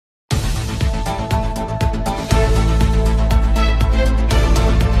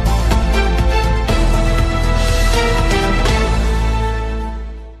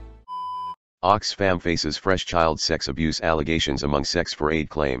Oxfam faces fresh child sex abuse allegations among sex for aid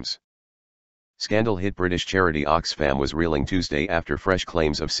claims. Scandal hit British charity Oxfam was reeling Tuesday after fresh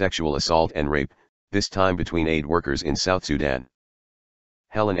claims of sexual assault and rape, this time between aid workers in South Sudan.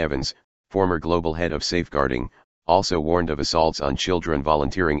 Helen Evans, former global head of safeguarding, also warned of assaults on children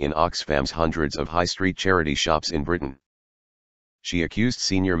volunteering in Oxfam's hundreds of high street charity shops in Britain. She accused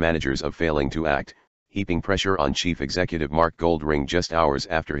senior managers of failing to act, heaping pressure on Chief Executive Mark Goldring just hours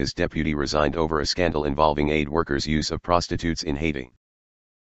after his deputy resigned over a scandal involving aid workers' use of prostitutes in Haiti.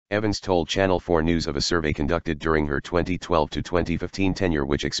 Evans told Channel 4 News of a survey conducted during her 2012 to 2015 tenure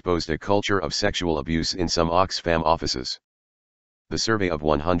which exposed a culture of sexual abuse in some Oxfam offices. The survey of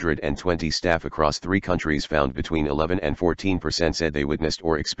 120 staff across 3 countries found between 11 and 14% said they witnessed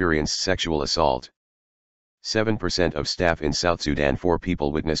or experienced sexual assault. 7% of staff in South Sudan, 4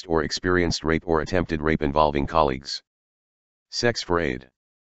 people witnessed or experienced rape or attempted rape involving colleagues. Sex for aid.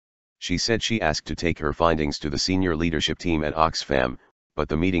 She said she asked to take her findings to the senior leadership team at Oxfam, but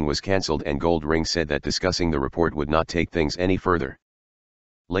the meeting was cancelled and Goldring said that discussing the report would not take things any further.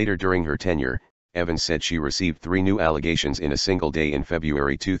 Later during her tenure, Evans said she received 3 new allegations in a single day in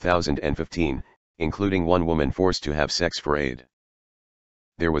February 2015, including one woman forced to have sex for aid.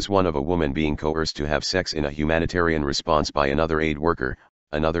 There was one of a woman being coerced to have sex in a humanitarian response by another aid worker,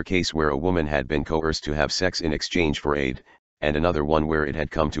 another case where a woman had been coerced to have sex in exchange for aid, and another one where it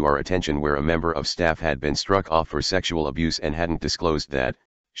had come to our attention where a member of staff had been struck off for sexual abuse and hadn't disclosed that,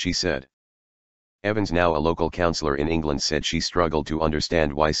 she said. Evans, now a local councillor in England, said she struggled to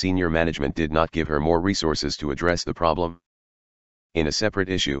understand why senior management did not give her more resources to address the problem. In a separate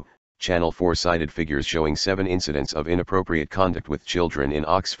issue, Channel 4 cited figures showing 7 incidents of inappropriate conduct with children in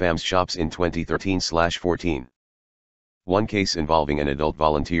Oxfam's shops in 2013-14. One case involving an adult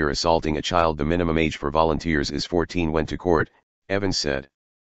volunteer assaulting a child. The minimum age for volunteers is 14. Went to court, Evans said.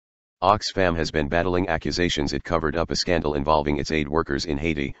 Oxfam has been battling accusations it covered up a scandal involving its aid workers in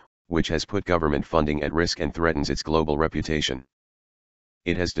Haiti, which has put government funding at risk and threatens its global reputation.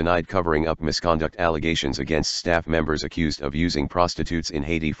 It has denied covering up misconduct allegations against staff members accused of using prostitutes in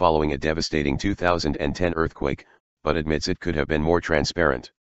Haiti following a devastating 2010 earthquake, but admits it could have been more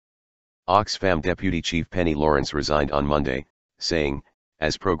transparent. Oxfam Deputy Chief Penny Lawrence resigned on Monday, saying,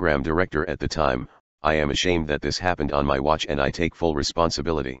 "As program director at the time, I am ashamed that this happened on my watch and I take full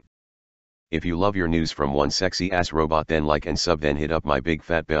responsibility. If you love your news from one sexy ass robot, then like and sub, then hit up my big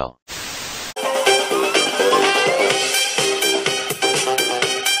fat bell."